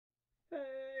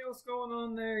What's going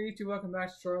on there, YouTube? Welcome back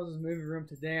to Charles's Movie Room.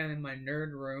 Today I'm in my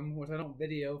nerd room, which I don't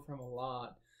video from a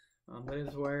lot. But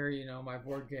it's where, my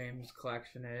board games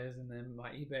collection is, and then my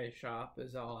eBay shop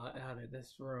is all out of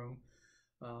this room.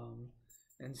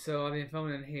 And so I've been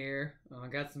filming in here. I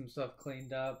got some stuff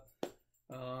cleaned up.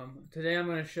 Today I'm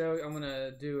going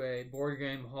to do a board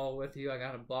game haul with you. I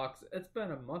got a box. It's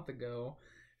been a month ago.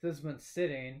 So it's been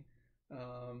sitting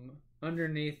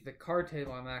underneath the card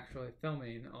table I'm actually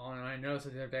filming on, and I noticed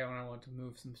it the other day when I wanted to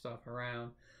move some stuff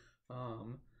around.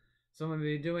 So I'm going to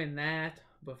be doing that,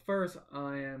 but first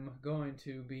I am going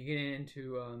to be getting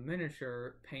into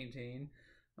miniature painting.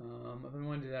 I've been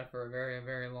wanting to do that for a very,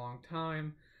 very long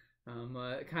time.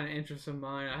 Kind of interest of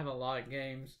mine. I have a lot of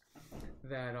games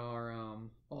that are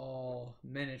all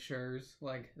miniatures,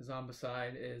 like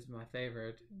Zombicide is my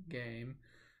favorite game.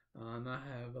 I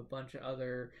have a bunch of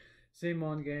other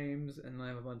Simon games, and I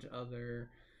have a bunch of other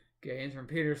games from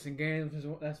Peterson Games.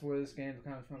 That's where this game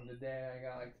comes from today. I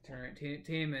got like the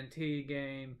TMNT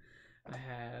game. I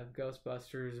have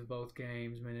Ghostbusters of both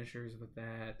games, miniatures with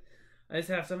that. I just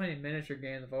have so many miniature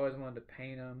games. I've always wanted to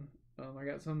paint them. I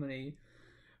got so many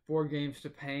board games to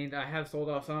paint. I have sold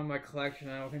off some of my collection.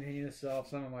 I will continue to sell off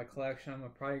some of my collection. I'm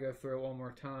going to probably go through it one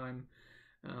more time.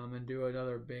 And do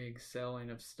another big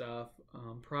selling of stuff.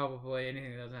 Probably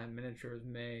anything that doesn't have miniatures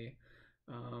may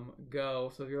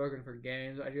go. So if you're looking for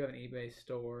games, I do have an eBay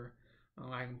store.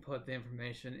 I can put the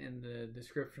information in the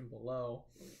description below.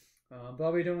 But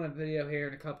I'll be doing a video here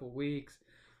in a couple weeks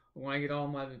when I get all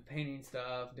my painting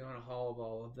stuff, doing a haul of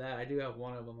all of that. I do have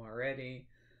one of them already.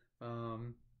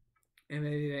 And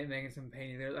maybe making some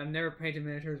painting. I've never painted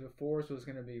miniatures before, so it's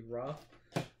going to be rough.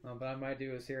 But I might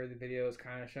do a series of videos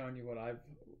kind of showing you what I've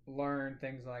learned,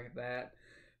 things like that.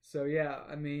 So yeah,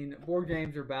 I mean, board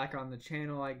games are back on the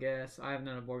channel, I guess. I haven't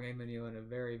done a board game video in a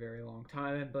very, very long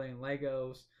time. I've been building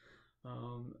Legos.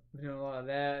 Been doing a lot of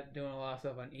that, doing a lot of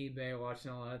stuff on eBay,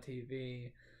 watching a lot of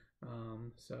TV.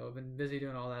 So I've been busy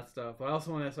doing all that stuff. But I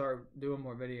also want to start doing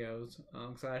more videos.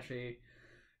 So I actually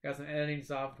got some editing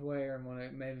software and want to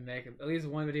maybe make at least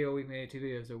one video a week, maybe 2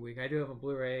 videos a week. I do have a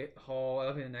Blu-ray haul.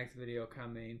 That'll be the next video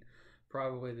coming,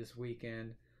 probably this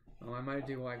weekend. I might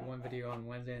do like one video on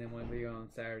Wednesday and then one video on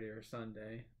Saturday or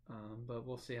Sunday. But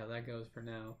we'll see how that goes for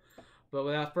now. But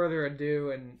without further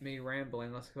ado and me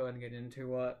rambling, let's go ahead and get into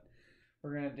what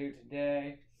we're going to do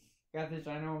today. Got this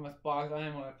ginormous box. I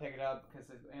am going to pick it up because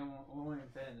it won't even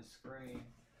fit in the screen.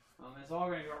 It's all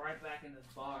going to go right back in this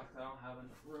box. I don't have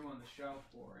enough room on the shelf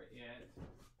for it yet.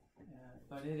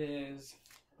 But it is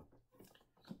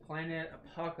Planet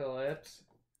Apocalypse.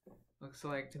 Looks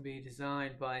like to be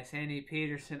designed by Sandy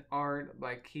Peterson, art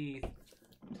by Keith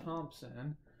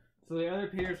Thompson. So the other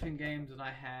Peterson games that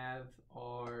I have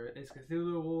is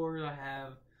Cthulhu Wars. I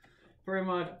have pretty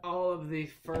much all of the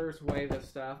first wave of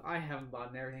stuff. I haven't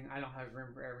bought everything. I don't have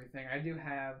room for everything. I do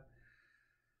have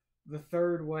the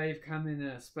third wave coming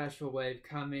and a special wave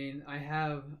coming. I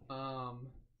have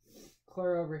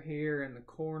clear over here in the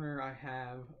corner. I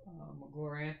have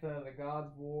Glorantha, the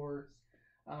Gods Wars.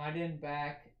 I haven't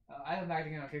backed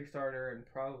again on Kickstarter in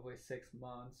probably 6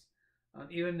 months.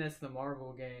 Even this the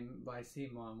Marvel game by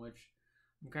Simon, which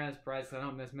I'm kind of surprised because I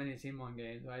don't miss many Simon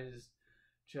games. I just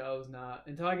chose not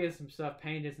until I get some stuff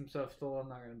painted, some stuff sold. I'm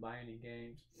not going to buy any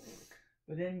games.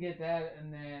 But didn't get that,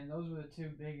 and then those were the 2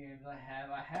 big games I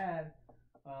have. I had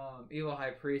Evil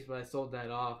High Priest, but I sold that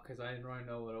off because I didn't really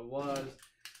know what it was,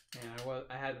 and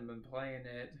I hadn't been playing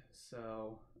it,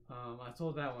 so I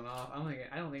sold that one off. I don't think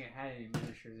it had any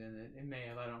miniatures in it. It may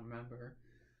have, I don't remember.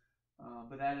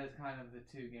 But that is kind of the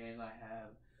 2 games I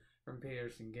have from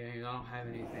Peterson Games. I don't have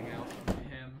anything else from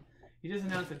him. He just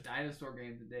announced a dinosaur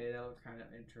game today. That was kind of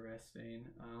interesting.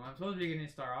 I'm supposed to be getting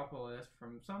Staropolis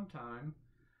from sometime.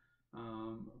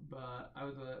 But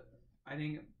I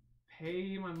didn't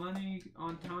pay my money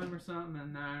on time or something,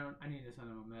 and now I need to send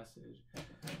him a message.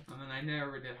 And then I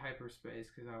never did Hyperspace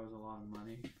because that was a lot of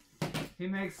money. He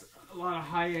makes a lot of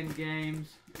high-end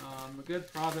games. A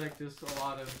good product, just a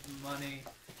lot of money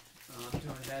to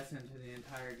invest into the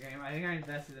entire game. I think I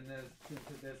invested into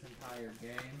this entire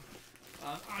game.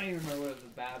 I don't even remember what it was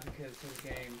about because his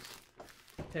games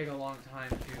take a long time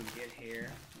to get here.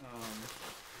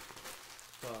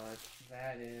 But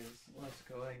that is, let's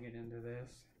go ahead and get into this.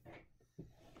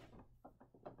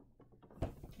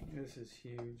 This is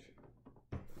huge.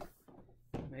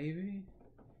 Maybe?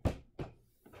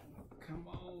 Come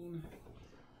on.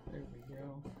 There we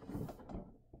go.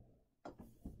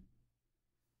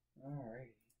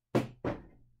 Alright.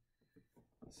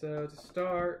 So to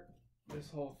start,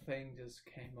 this whole thing just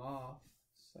came off.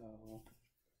 So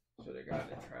Should have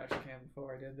gotten a trash can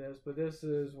before I did this, but this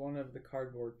is one of the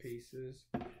cardboard pieces.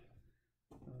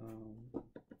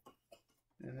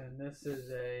 And then this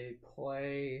is a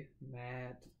play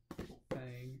mat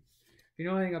thing. If you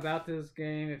know anything about this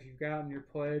game, if you've gotten your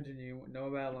pledge and you know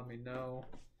about it, let me know.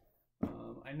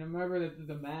 I remember that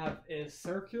the map is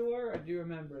circular. I do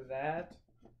remember that.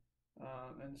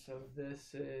 And so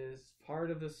this is part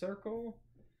of the circle.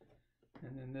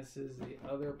 And then this is the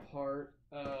other part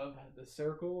of the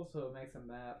circle. So it makes a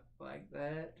map like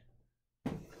that.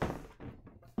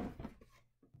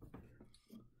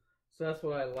 So that's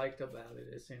what I liked about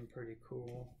it. It seemed pretty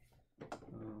cool.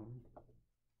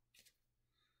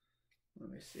 Let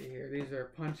me see here. These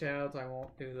are punch outs. I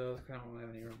won't do those because I don't have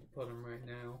any room to put them right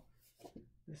now.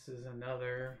 This is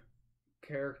another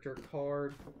character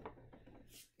card.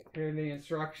 Here are the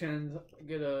instructions.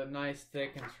 Get a nice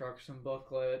thick instruction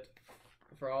booklet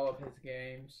for all of his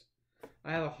games.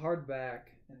 I have a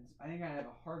hardback, and I think I have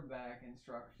a hardback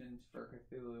instructions for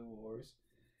Cthulhu Wars.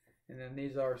 And then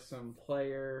these are some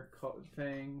player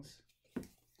things,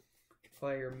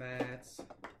 player mats.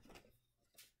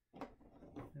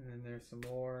 And then there's some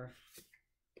more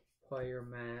player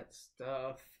mat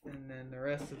stuff. And then the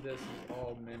rest of this is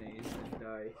all minis and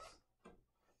dice.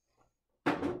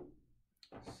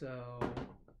 So,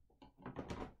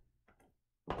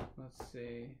 let's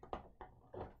see.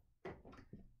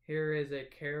 Here is a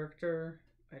character.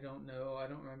 I don't know. I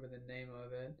don't remember the name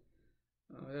of it.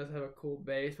 It does have a cool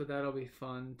base, but that'll be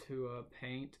fun to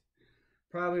paint.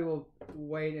 Probably will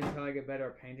wait until I get better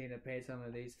at painting to paint some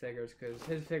of these figures, because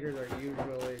his figures are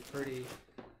usually pretty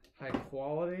high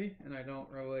quality, and I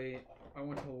want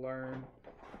to learn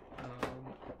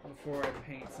before I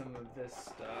paint some of this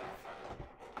stuff.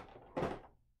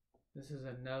 This is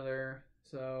another,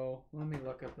 so let me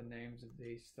look up the names of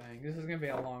these things. This is going to be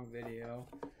a long video,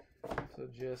 so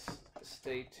just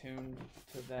stay tuned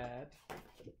to that.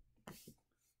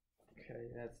 Okay,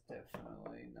 that's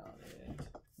definitely not it.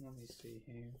 Let me see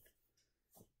here.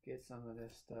 Get some of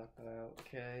this stuff out.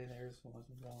 Okay, there's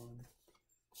one.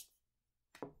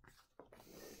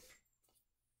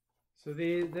 So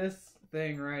this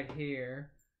thing right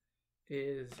here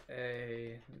is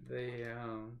the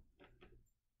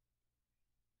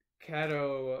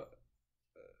Catalipas.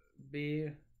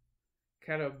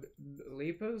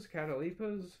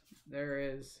 There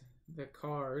is the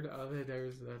card of it.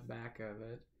 There's the back of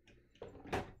it.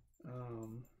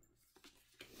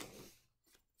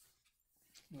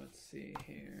 Let's see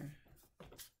here.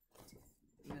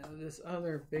 Now this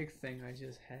other big thing I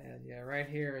just had, yeah, right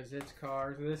here is its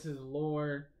card. So this is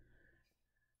Lord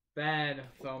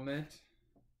Baphomet,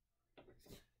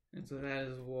 and so that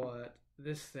is what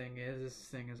this thing is. This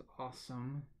thing is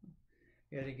awesome.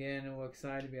 Yet again, we're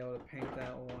excited to be able to paint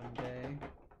that one day.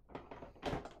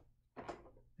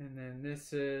 And then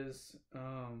this is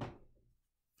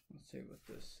let's see what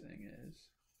this thing is.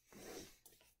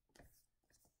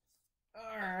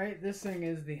 Alright, this thing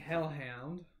is the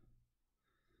Hellhound.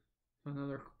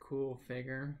 Another cool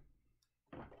figure.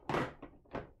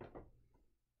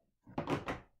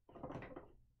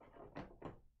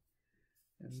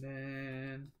 And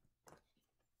then,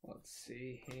 let's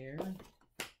see here.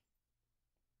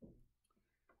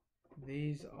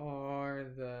 These are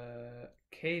the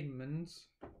Cademons.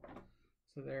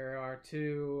 So there are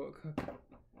two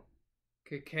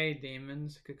Cacao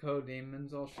demons.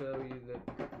 I'll show you the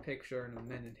picture in a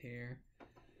minute here.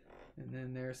 And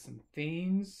then there's some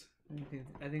fiends.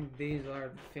 I think these are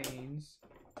the fiends.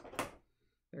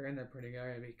 They're in there pretty good. I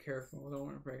gotta be careful. I don't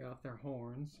want to break off their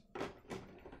horns.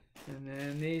 And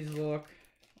then these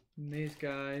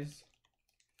guys.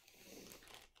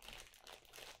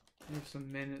 There's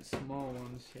some small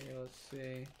ones here. Let's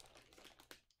see.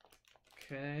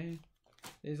 Okay.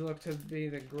 These look to be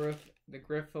the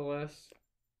Griffalus.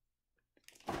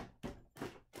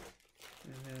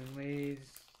 And then these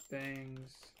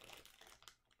things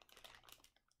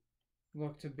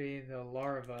look to be the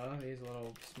larva, these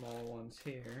little small ones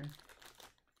here.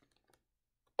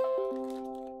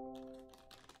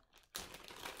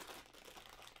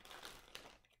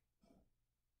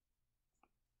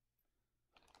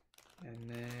 And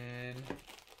then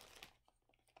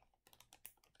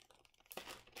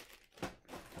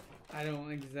I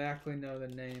don't exactly know the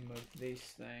name of these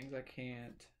things. I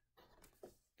can't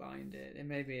find it. It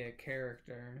may be a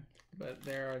character, but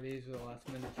there are these are the last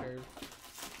miniatures.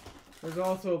 There's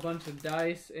also a bunch of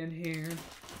dice in here,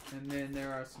 and then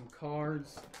there are some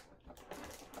cards.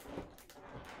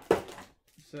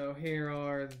 So here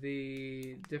are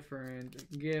the different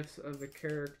gifts of the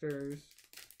characters.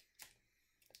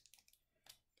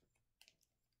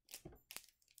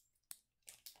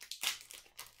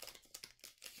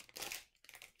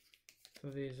 So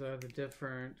these are the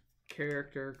different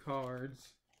character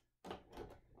cards.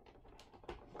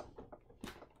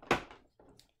 I'll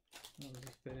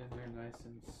just fit in there nice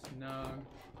and snug.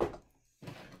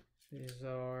 These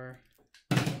are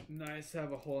nice,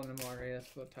 have a hole in them already.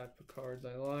 That's the type of cards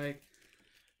I like.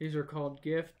 These are called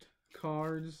gift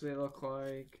cards. They look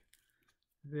like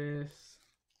this.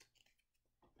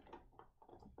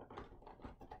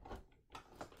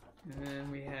 And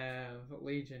then we have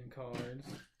Legion cards.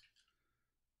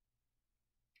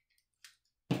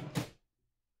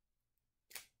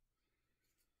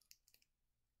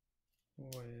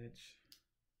 Which,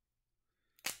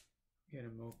 get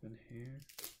them open here.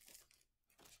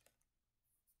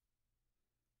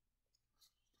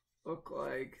 Look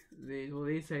like these, well,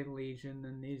 these say Legion,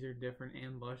 and these are different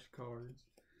ambush cards.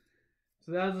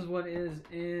 So that is what is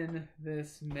in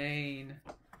this main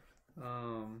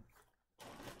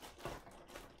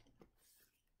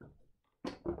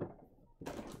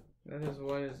that is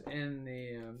what is in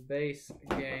the base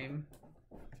game.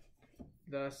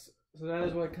 Thus, so that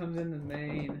is what comes in the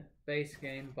main base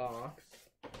game box.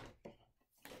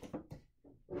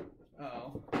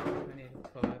 Oh, I need to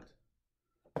put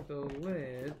the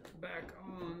lid back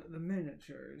on the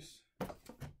miniatures.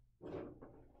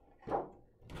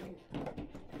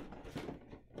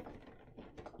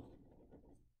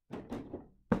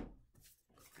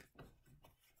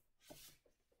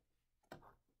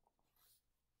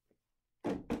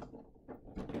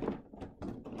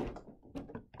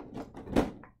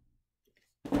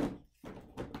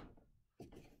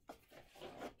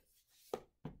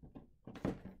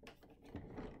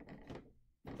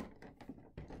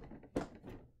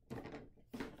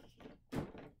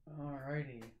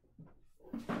 Alrighty.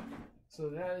 So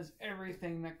that is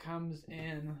everything that comes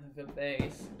in the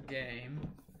base game.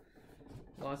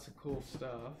 Lots of cool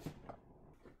stuff.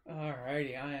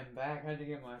 Alrighty, I am back. I had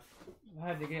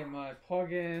to get my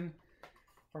plug-in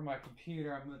for my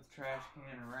computer. I moved the trash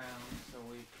can around so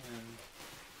we can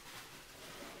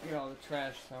get all the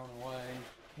trash thrown away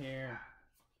here.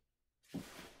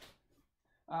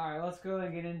 Alright, let's go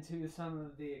and get into some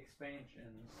of the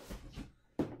expansions.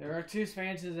 There are 2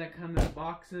 expansions that come in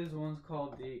boxes. One's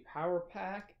called the Power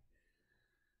Pack.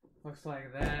 Looks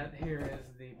like that. Here is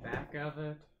the back of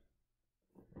it.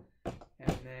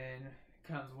 And then it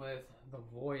comes with the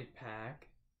Void Pack,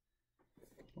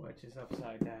 which is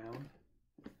upside down.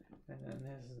 And then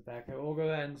this is the back of it. We'll go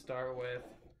ahead and start with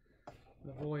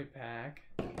the Void Pack.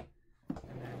 And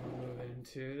then we'll move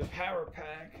into the Power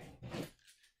Pack.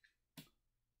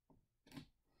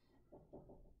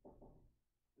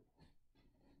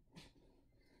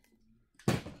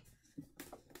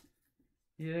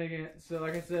 Yeah, again, so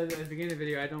like I said at the beginning of the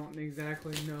video, I don't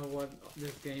exactly know what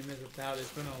this game is about.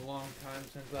 It's been a long time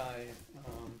since I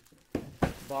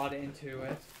bought into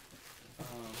it.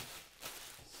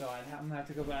 So I'm going to have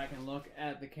to go back and look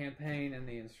at the campaign and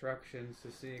the instructions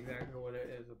to see exactly what it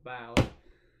is about.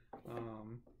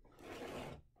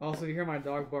 Also, if you hear my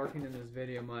dog barking in this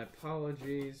video, my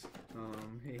apologies.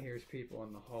 He hears people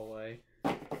in the hallway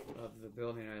of the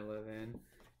building I live in.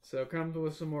 So it comes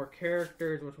with some more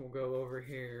characters, which we'll go over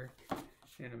here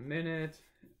in a minute.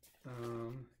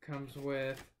 Comes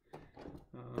with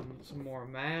some more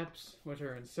maps, which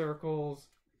are in circles.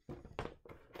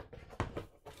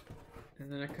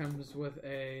 And then it comes with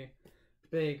a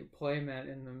big playmat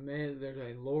in the mid. There's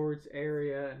a Lord's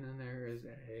area, and then there is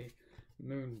a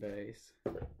moon base.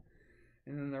 And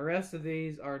then the rest of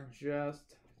these are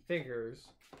just figures.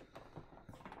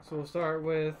 So we'll start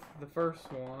with the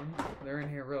first one. They're in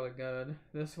here really good.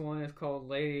 This one is called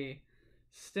Lady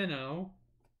Steno.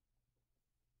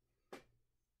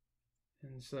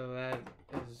 And so that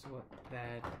is what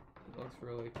that looks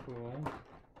really cool.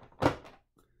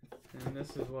 And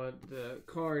this is what the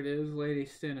card is, Lady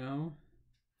Steno.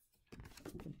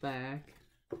 The back.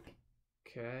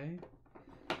 Okay.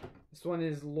 This one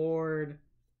is Lord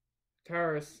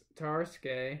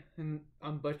Tarske, and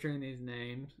I'm butchering these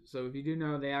names. So if you do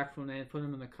know the actual name, put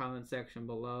them in the comment section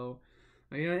below.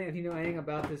 If you know anything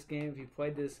about this game, if you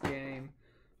played this game,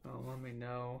 let me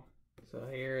know. So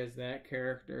here is that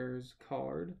character's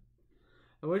card.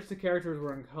 I wish the characters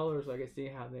were in color so I could see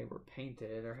how they were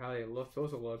painted or how they look.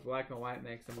 Supposed to look. Black and white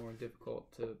makes them more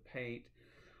difficult to paint.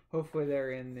 Hopefully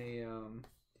they're in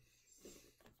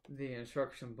the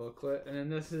instruction booklet. And then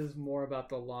this is more about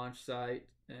the launch site.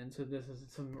 And so this is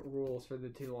some rules for the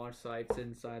 2 launch sites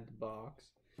inside the box.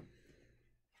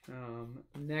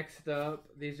 Next up,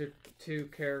 these are 2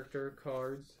 character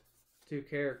cards. 2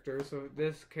 characters. So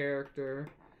this character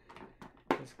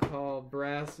is called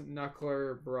Brass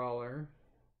Knuckler Brawler.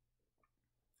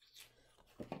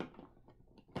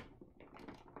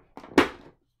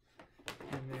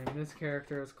 this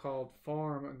character is called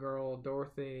Farm Girl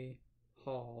Dorothy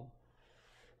Hall.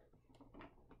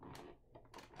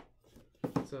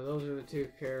 So those are the two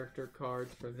character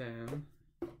cards for them.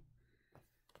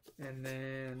 And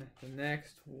then the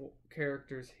next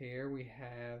characters here, we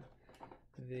have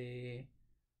the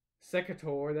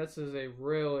Secator. This is a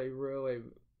really, really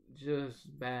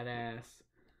just badass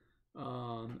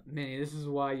mini. This is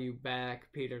why you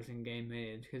back Peterson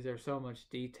Games, because there's so much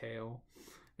detail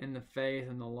in the face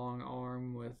and the long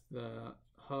arm with the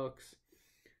hooks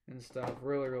and stuff.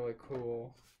 Really, really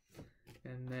cool.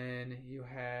 And then you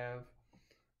have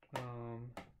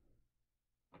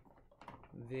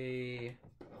the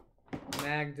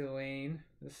Magdalene.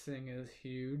 This thing is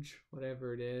huge,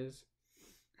 whatever it is.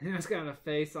 And it's got a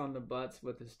face on the butts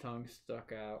with his tongue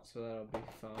stuck out, so that'll be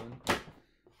fun.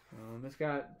 It's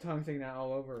got tongue sticking out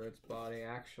all over its body,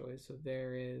 actually. So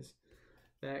there is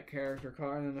that character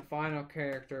card. And then the final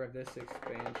character of this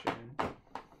expansion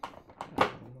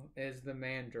is the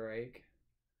Mandrake.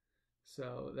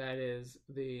 So that is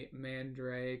the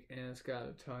Mandrake, and it's got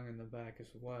a tongue in the back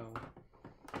as well.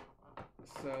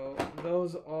 So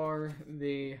those are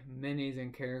the minis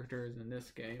and characters in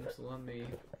this game. So let me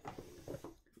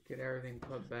get everything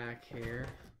put back here.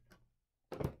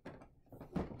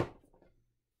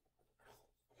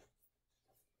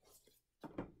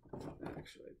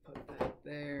 Actually put that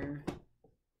there.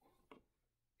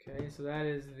 Okay, so that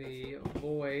is the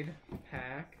Void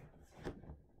pack.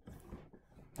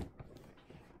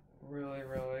 Really,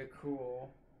 really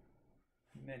cool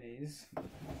minis.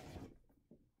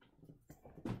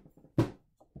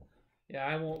 Yeah,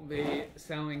 I won't be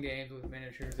selling games with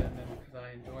miniatures in them because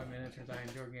I enjoy miniatures. I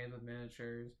enjoy games with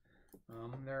miniatures.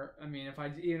 I mean,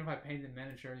 even if I paint the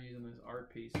miniature, I use them as art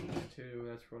pieces too.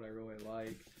 That's what I really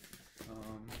like.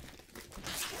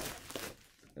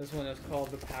 This one is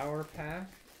called the Power Pack.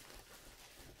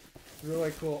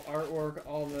 Really cool artwork.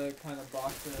 All the kind of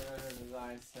boxes are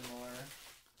designed similar.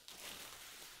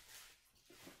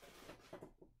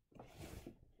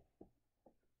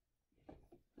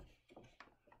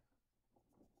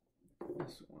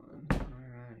 This one.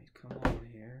 Alright, come on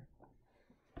here.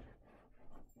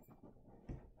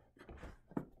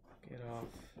 Get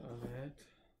off of it.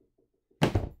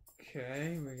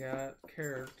 Okay, we got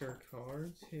character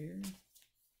cards here.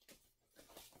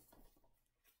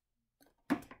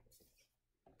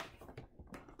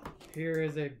 Here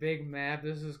is a big map.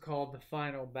 This is called the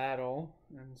Final Battle,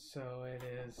 and so it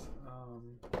is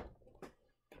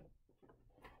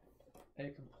a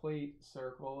complete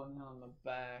circle, and on the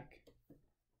back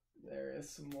there is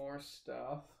some more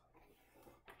stuff.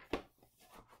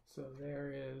 So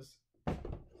there is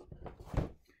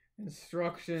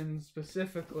instructions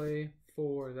specifically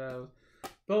for those.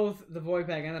 Both the Void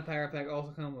Pack and the Power Pack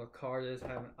also come with cards.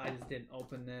 I just didn't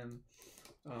open them.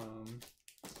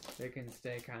 They can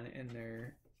stay kind of in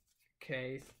their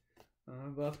case.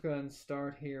 But let's go ahead and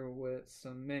start here with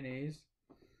some minis.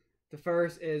 The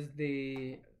first is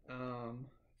the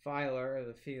filer, or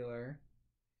the feeler.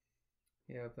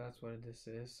 Yep, that's what this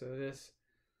is. So this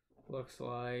looks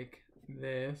like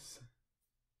this.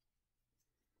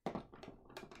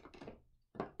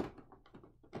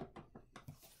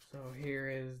 So here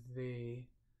is the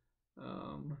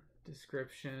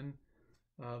description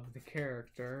of the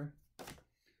character.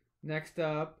 Next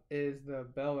up is the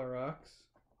Bellarux.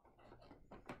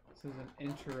 This is an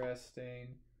interesting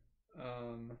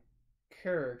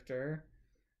character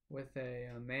with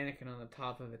a mannequin on the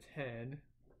top of its head.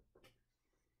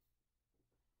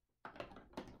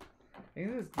 I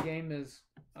think this game is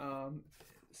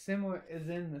similar, is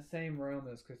in the same realm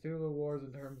as Cthulhu Wars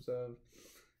in terms of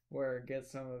where it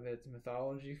gets some of its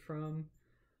mythology from.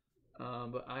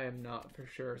 But I am not for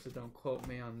sure, so don't quote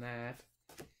me on that.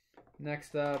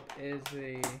 Next up is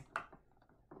the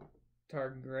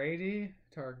Targrady.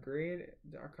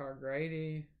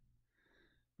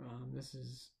 This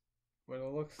is what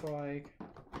it looks like.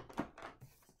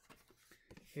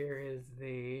 Here is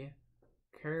the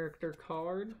character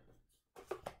card.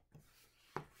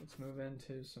 Let's move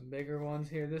into some bigger ones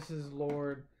here. This is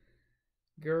Lord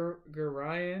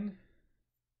Gurion.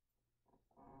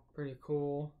 Pretty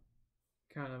cool.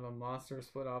 Kind of a monster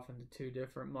split off into two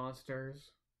different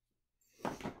monsters.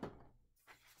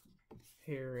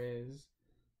 Here is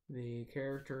the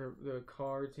character, the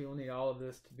cards. You'll need all of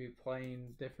this to be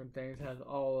playing different things. It has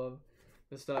all of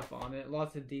the stuff on it.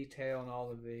 Lots of detail on all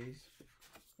of these.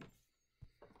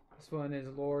 This one is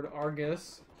Lord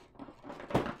Argus.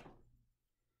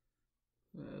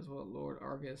 That is what Lord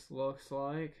Argus looks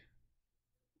like.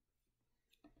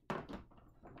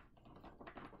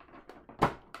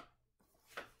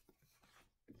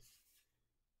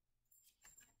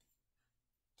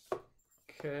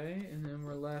 Okay, and then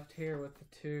we're left here with the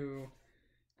two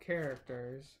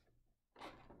characters.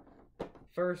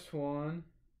 First one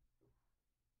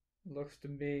looks to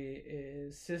be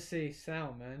is Sissy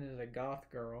Salmon, is a goth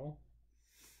girl.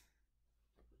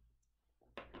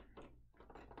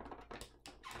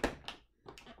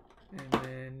 And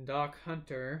then Doc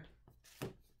Hunter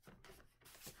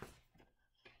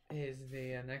is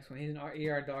the next one. He's an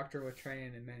ER doctor with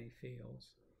training in many fields.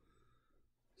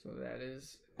 So that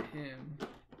is him.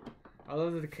 I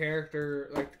love that the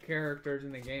characters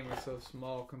in the game are so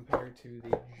small compared to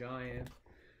the giant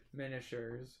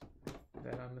miniatures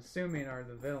that I'm assuming are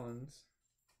the villains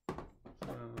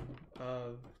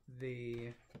of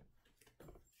the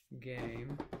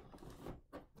game.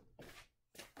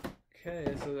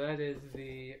 Okay, so that is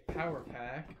the power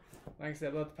pack. Like I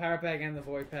said, both the power pack and the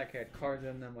void pack had cards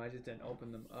in them. I just didn't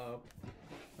open them up.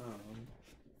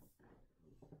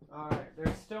 Alright,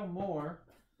 there's still more.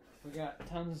 We got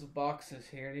tons of boxes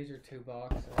here. These are 2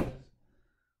 boxes.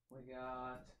 We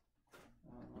got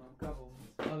a couple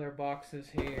other boxes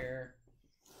here.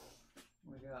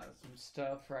 We got some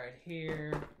stuff right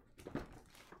here.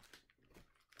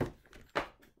 And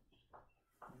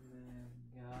then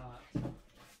we got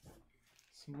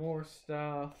some more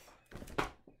stuff.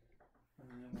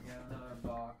 And then we got another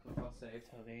box, which I'll save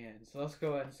till the end. So let's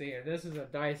go ahead and see here. This is a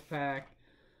dice pack.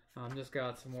 Just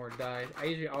got some more dice. I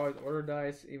usually always order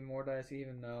dice, even more dice,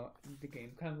 even though the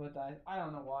game comes with dice. I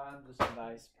don't know why, I'm just a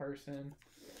dice person.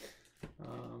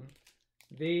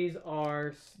 These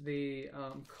are the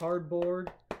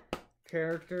cardboard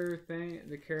character thing.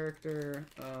 The character,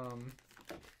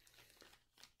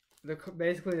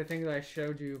 basically the things I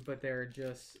showed you, but they're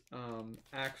just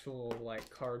actual like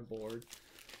cardboard.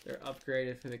 They're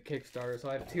upgraded for the Kickstarter. So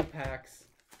I have 2 packs.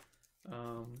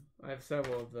 I have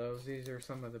several of those. These are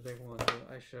some of the big ones that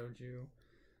I showed you.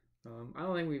 I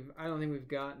don't think we've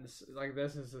gotten this. Like,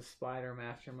 this is the Spider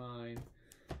Mastermind,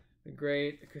 the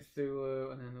Great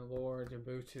Cthulhu, and then the Lord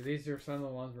Jabutu. These are some of the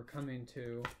ones we're coming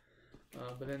to.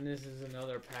 But then this is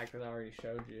another pack that I already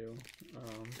showed you.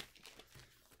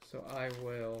 So I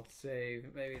will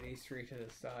save maybe these 3 to the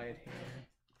side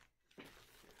here.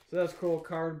 So that's cool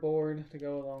cardboard to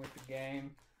go along with the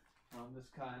game. This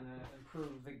kind of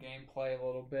improves the gameplay a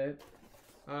little bit.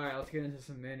 Alright, let's get into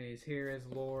some minis. Here is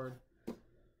Lord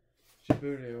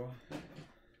Jabutu.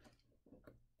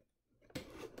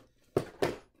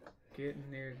 Getting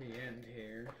near the end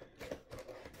here.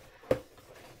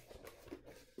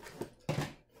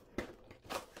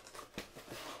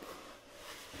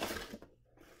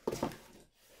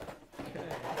 Okay.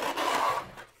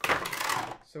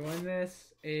 So in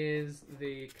this is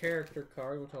the character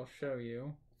card, which I'll show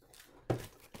you.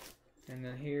 And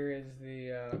then here is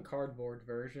the cardboard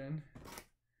version.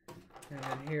 And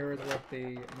then here is what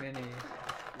the mini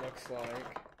looks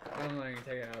like. I'm not going to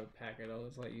take it out of the packet, I'll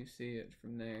just let you see it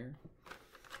from there.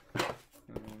 So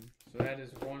that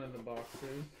is one of the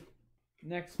boxes.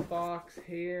 Next box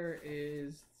here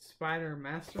is Spider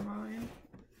Mastermind.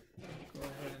 Go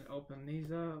ahead and open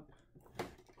these up.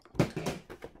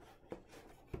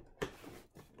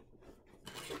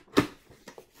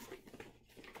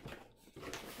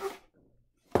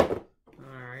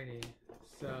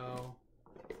 So,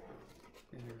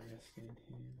 interesting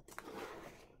here.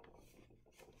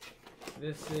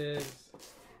 This is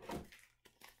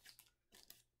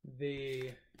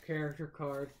the character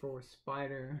card for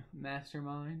Spider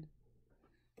Mastermind.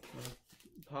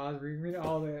 Pause, read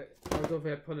all the articles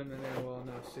I put them in there well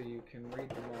enough so you can read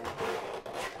them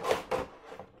all.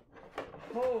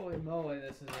 Holy moly,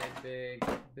 this is a big,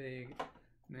 big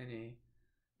mini.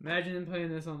 Imagine them putting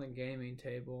this on the gaming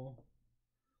table.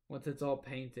 Once it's all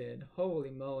painted. Holy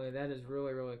moly, that is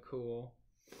really, really cool.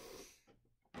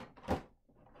 That's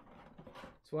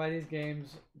why these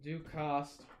games do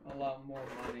cost a lot more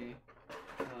money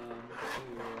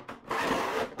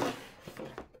to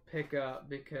pick up,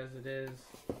 because it is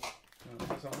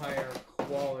it's a higher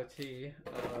quality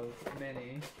of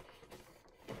mini.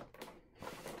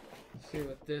 Let's see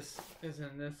what this is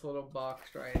in this little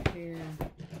box right here.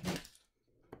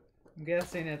 I'm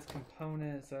guessing it's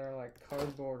components that are like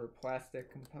cardboard or plastic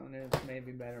components,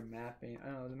 maybe better mapping. I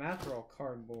don't know, the maps are all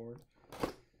cardboard,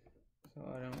 so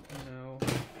I don't know.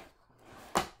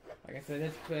 Like I said,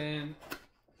 it's been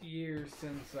years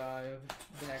since I've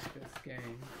backed this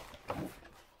game,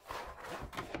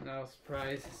 and I was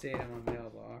surprised to see it in my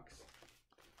mailbox.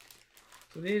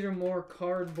 So these are more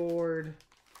cardboard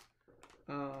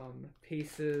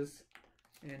pieces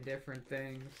and different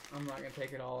things. I'm not going to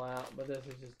take it all out, but this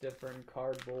is just different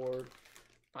cardboard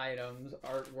items,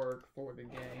 artwork for the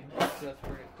game. So that's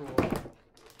pretty cool.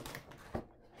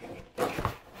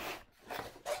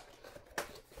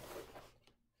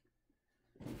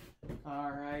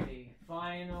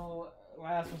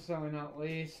 certainly not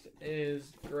least,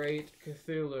 is Great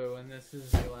Cthulhu, and this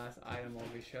is the last item I'll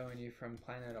be showing you from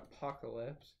Planet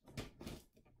Apocalypse.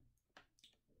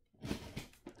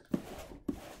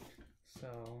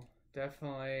 So,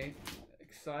 definitely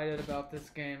excited about this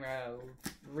game. I gotta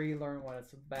relearn what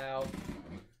it's about.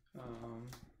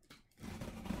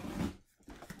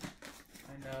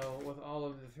 I know with all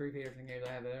of the 3 Peterson games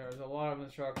I have, there's a lot of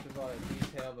instructions, a lot of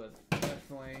detail, but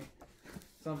definitely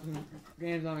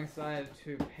games I'm excited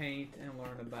to paint and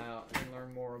learn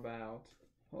more about.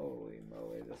 Holy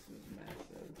moly, this is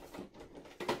massive.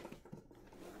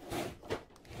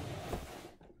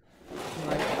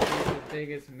 Like, the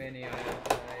biggest mini I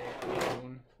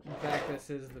own. In fact, this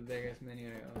is the biggest mini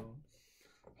I own.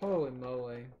 Holy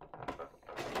moly.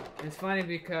 It's funny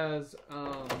because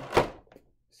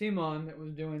Simon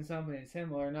was doing something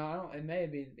similar. No, it may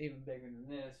be even bigger than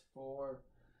this for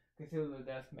Cthulhu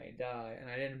Death May Die, and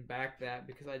I didn't back that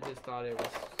because I just thought it was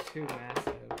too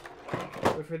massive.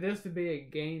 But for this to be a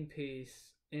game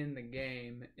piece in the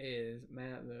game is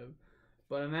massive.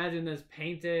 But imagine this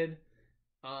painted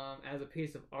as a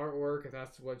piece of artwork, if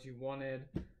that's what you wanted.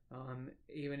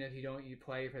 Even if you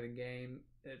play for the game,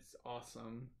 it's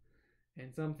awesome.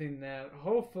 And something that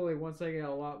hopefully once I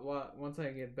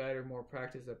get better, more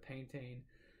practice at painting,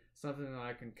 something that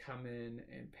I can come in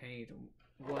and paint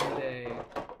one day.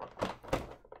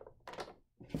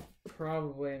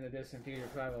 Probably in the distant future,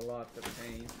 because I have a lot to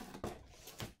paint.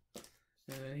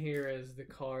 And then here is the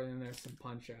color, and there's some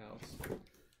punch outs.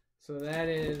 So that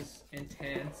is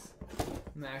intense.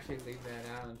 I'm gonna actually leave that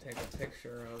out and take a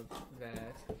picture of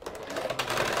that.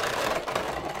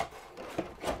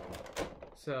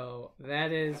 So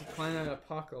that is Planet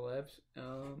Apocalypse.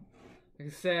 Like I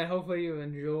said, hopefully you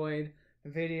enjoyed the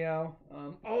video.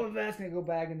 All of that's gonna go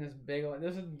back in this big one.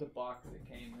 This is the box that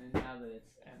came in. Now that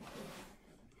it's empty,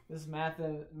 this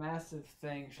massive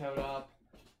thing showed up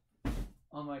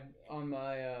on my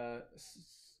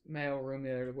mail room,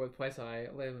 the other place I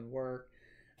live and work.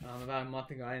 About a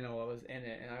month ago, I didn't know what was in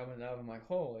it, and I opened it up. I'm like,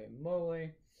 holy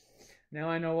moly! Now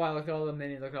I know why. Look at all the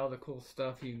minis. Look at all the cool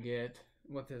stuff you get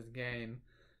with this game.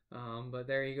 But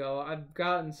there you go. I've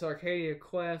gotten Arcadia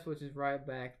Quest, which is right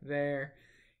back there,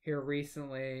 here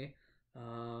recently.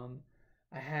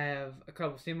 I have a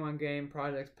couple Simon game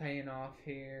projects paying off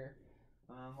here.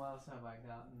 What else have I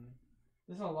gotten?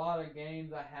 There's a lot of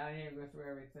games I have. I need to go through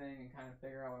everything and kind of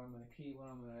figure out what I'm going to keep, what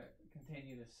I'm going to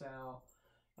continue to sell.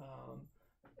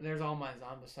 There's all my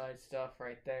Zombicide stuff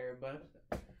right there, but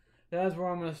that's where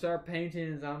I'm going to start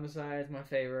painting. Zombicide is my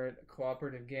favorite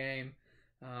cooperative game.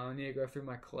 I need to go through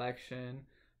my collection.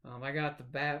 I got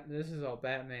this is all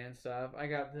Batman stuff. I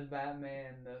got the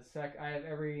Batman, I have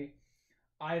every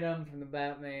item from the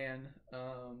Batman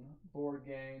board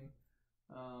game,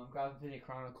 Gotham City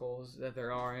Chronicles that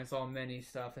there are, and it's all mini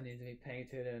stuff that needs to be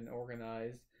painted and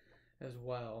organized as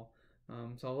well.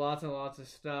 So lots and lots of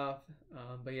stuff.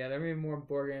 But yeah, there'll be more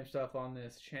board game stuff on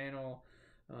this channel.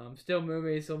 Still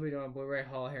movies. Still be doing a Blu-ray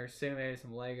haul here soon. Maybe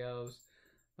some Legos.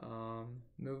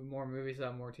 More movie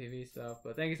stuff, more TV stuff.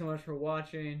 But thank you so much for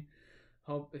watching.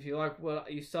 Hope if you like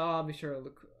what you saw, be sure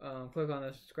to click on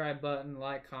the subscribe button,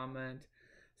 like, comment.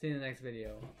 See you in the next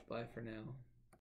video. Bye for now.